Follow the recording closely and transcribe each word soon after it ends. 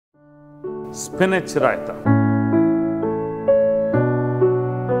spinach raita.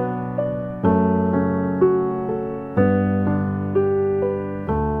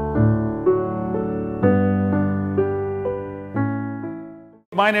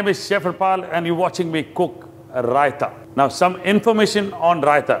 My name is Chef Irpal and you're watching me cook raita. Now some information on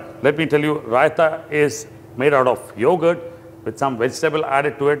raita. Let me tell you, raita is made out of yogurt with some vegetable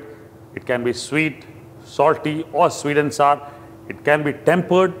added to it. It can be sweet, salty or sweet and sour. It can be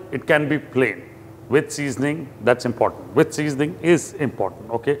tempered, it can be plain. With seasoning, that's important. With seasoning is important,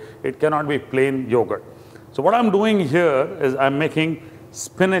 okay? It cannot be plain yogurt. So what I'm doing here is I'm making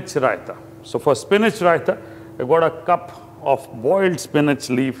spinach raita. So for spinach raita, I've got a cup of boiled spinach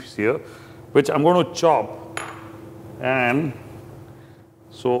leaves here, which I'm going to chop. And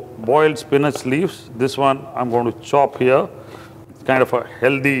so boiled spinach leaves, this one I'm going to chop here. It's kind of a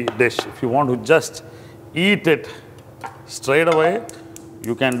healthy dish. If you want to just eat it straight away,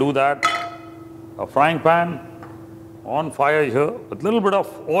 you can do that. A frying pan on fire here with a little bit of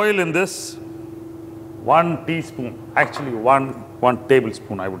oil in this. 1 teaspoon, actually one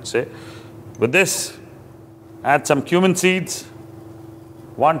tablespoon I would say. With this, add some cumin seeds,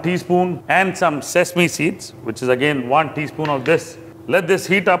 1 teaspoon, and some sesame seeds, which is again 1 teaspoon of this. Let this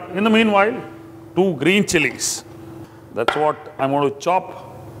heat up. In the meanwhile, 2 green chilies. That's what I'm going to chop.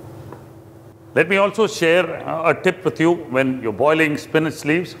 Let me also share a tip with you when you're boiling spinach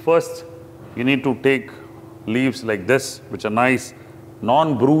leaves. First, you need to take leaves like this, which are nice,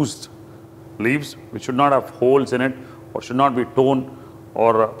 non-bruised leaves, which should not have holes in it or should not be torn,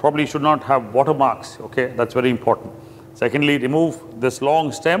 or probably should not have watermarks, okay? That's very important. Secondly, remove this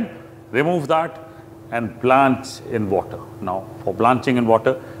long stem, remove that and blanch in water. Now, for blanching in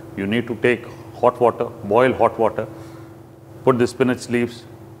water, you need to take hot water, boil hot water, put the spinach leaves,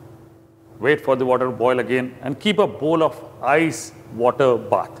 wait for the water to boil again and keep a bowl of ice water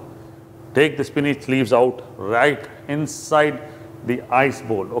bath. Take the spinach leaves out right inside the ice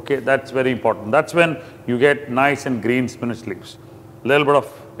bowl, okay? That's very important. That's when you get nice and green spinach leaves. Little bit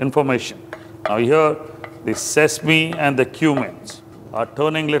of information. Now here, the sesame and the cumins are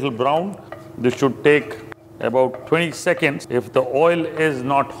turning little brown. This should take about 20 seconds if the oil is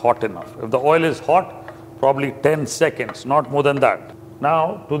not hot enough. If the oil is hot, probably 10 seconds, not more than that.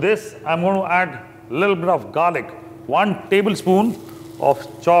 Now to this, I'm going to add a little bit of garlic. 1 tablespoon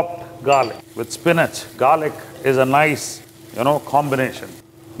of chopped garlic with spinach. Garlic is a nice, combination.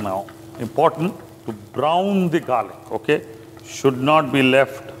 Now, important to brown the garlic, okay? Should not be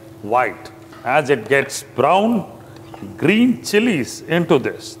left white. As it gets brown, green chilies into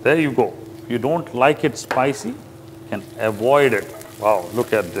this. There you go. If you don't like it spicy, you can avoid it. Wow,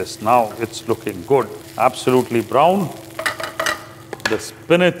 look at this. Now it's looking good. Absolutely brown. The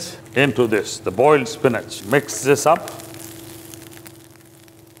spinach into this, the boiled spinach. Mix this up.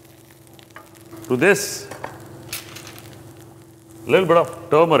 To this, a little bit of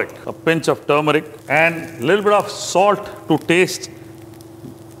turmeric, a pinch of turmeric, and a little bit of salt to taste.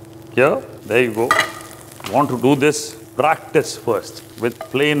 Here, there you go. You want to do this, practice first with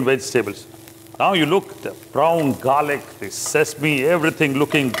plain vegetables. Now you look, the brown garlic, the sesame, everything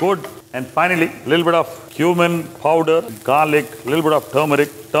looking good. And finally, a little bit of cumin powder, garlic, a little bit of turmeric.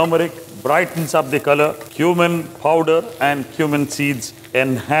 Turmeric brightens up the color. Cumin powder and cumin seeds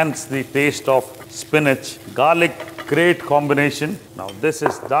enhance the taste of spinach. Garlic, great combination. Now this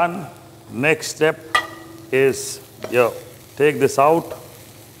is done. Next step is here. Take this out.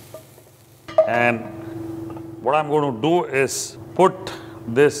 And what I'm going to do is put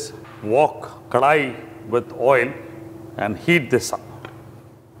this wok kadai with oil and heat this up.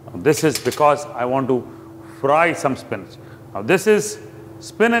 This is because I want to fry some spinach. Now this is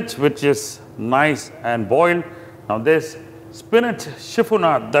spinach which is nice and boiled. Now this spinach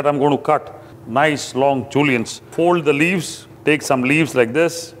chiffonade that I'm going to cut, nice long juliennes. Fold the leaves, take some leaves like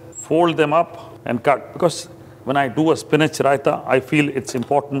this, fold them up and cut. Because when I do a spinach raita, I feel it's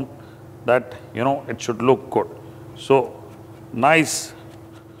important that, it should look good. So nice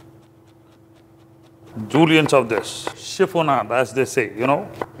juliennes of this, chiffonade as they say,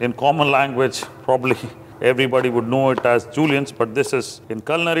 in common language, probably everybody would know it as juliennes, but this is, in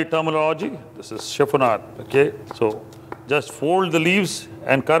culinary terminology, this is chiffonade, okay? So just fold the leaves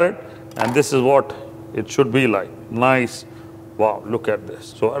and cut it, and this is what it should be like. Nice. Wow, look at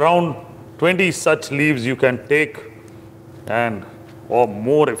this. So around 20 such leaves you can take, and or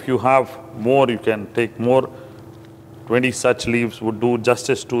more, if you have more, you can take more. 20 such leaves would do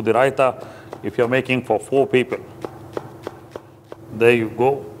justice to the raita if you're making for 4 people. There you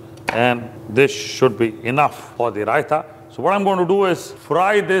go. And this should be enough for the raita. So what I'm going to do is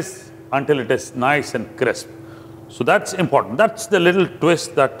fry this until it is nice and crisp. So that's important. That's the little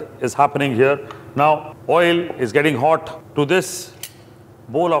twist that is happening here. Now, oil is getting hot. To this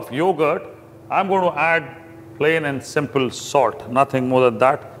bowl of yogurt, I'm going to add plain and simple salt, nothing more than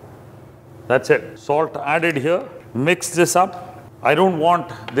that. That's it. Salt added here. Mix this up. I don't want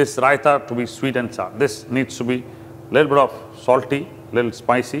this raita to be sweet and sour. This needs to be a little bit of salty, a little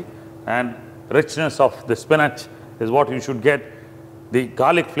spicy, and richness of the spinach is what you should get. The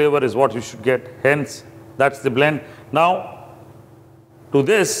garlic flavor is what you should get. Hence, that's the blend. Now, to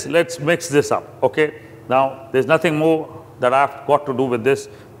this, let's mix this up, okay? Now, there's nothing more that I've got to do with this.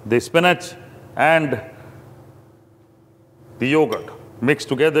 The spinach and the yogurt mixed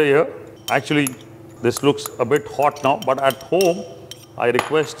together here. Actually, this looks a bit hot now, but at home, I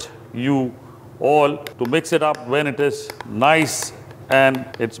request you all to mix it up when it is nice and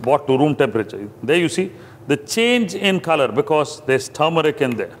it's brought to room temperature. There you see the change in color because there's turmeric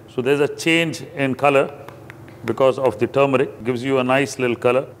in there. So there's a change in color because of the turmeric, gives you a nice little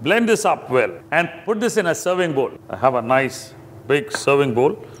color. Blend this up well and put this in a serving bowl. I have a nice big serving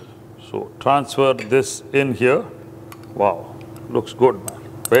bowl. So transfer this in here. Wow, looks good, man.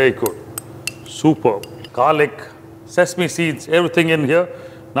 Very good. Superb. Garlic, sesame seeds, everything in here.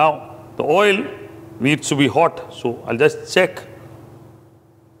 Now, the oil needs to be hot. So I'll just check.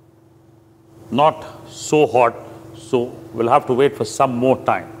 Not so hot. So we'll have to wait for some more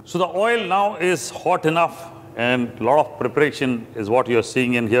time. So the oil now is hot enough. And a lot of preparation is what you're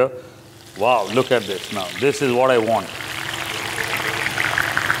seeing in here. Wow, look at this now. This is what I want.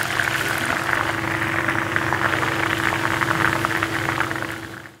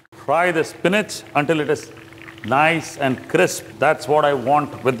 Fry the spinach until it is nice and crisp. That's what I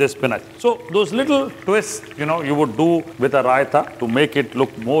want with this spinach. So those little twists, you would do with a raita to make it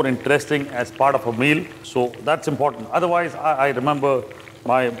look more interesting as part of a meal. So that's important. Otherwise, I remember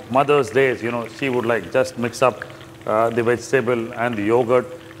my mother's days, she would like just mix up the vegetable and the yogurt.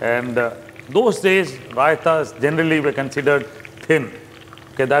 And those days, raitas generally were considered thin.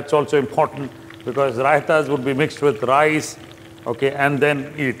 Okay, that's also important because raitas would be mixed with rice, okay, and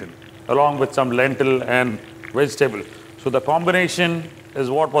then eaten along with some lentil and vegetable. So the combination is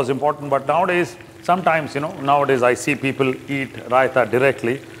what was important. But nowadays, sometimes, nowadays I see people eat raita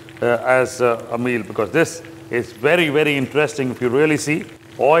directly as a meal because this is very, very interesting. If you really see,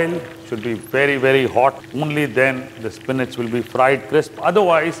 oil should be very, very hot. Only then the spinach will be fried crisp.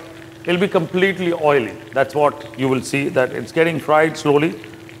 Otherwise, it'll be completely oily. That's what you will see, that it's getting fried slowly,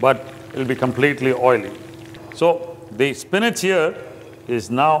 but it'll be completely oily. So the spinach here is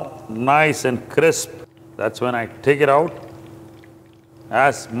now nice and crisp. That's when I take it out.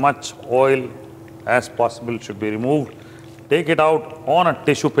 As much oil as possible should be removed. Take it out on a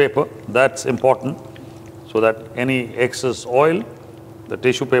tissue paper. That's important. So that any excess oil, the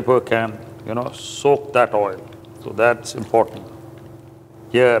tissue paper can, soak that oil. So that's important.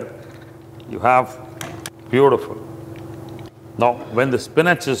 Here you have beautiful. Now, when the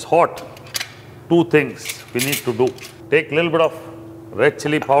spinach is hot, two things we need to do. Take a little bit of red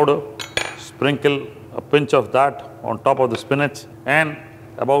chili powder, sprinkle a pinch of that on top of the spinach, and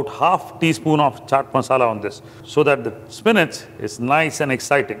about half teaspoon of chaat masala on this, so that the spinach is nice and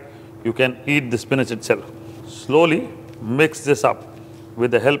exciting. You can eat the spinach itself. Slowly mix this up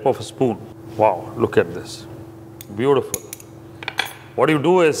with the help of a spoon. Wow, look at this. Beautiful. What you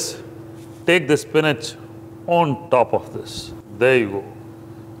do is take the spinach on top of this. There you go.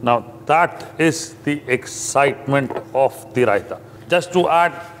 Now that is the excitement of the raita. Just to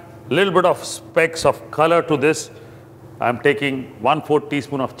add a little bit of specks of color to this, I'm taking 1/4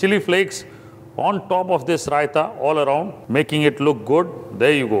 teaspoon of chili flakes on top of this raita all around, making it look good.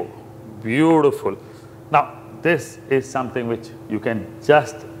 There you go. Beautiful. Now, this is something which you can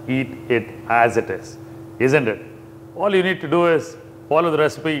just eat it as it is, isn't it? All you need to do is follow the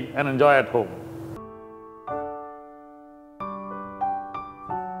recipe and enjoy at home.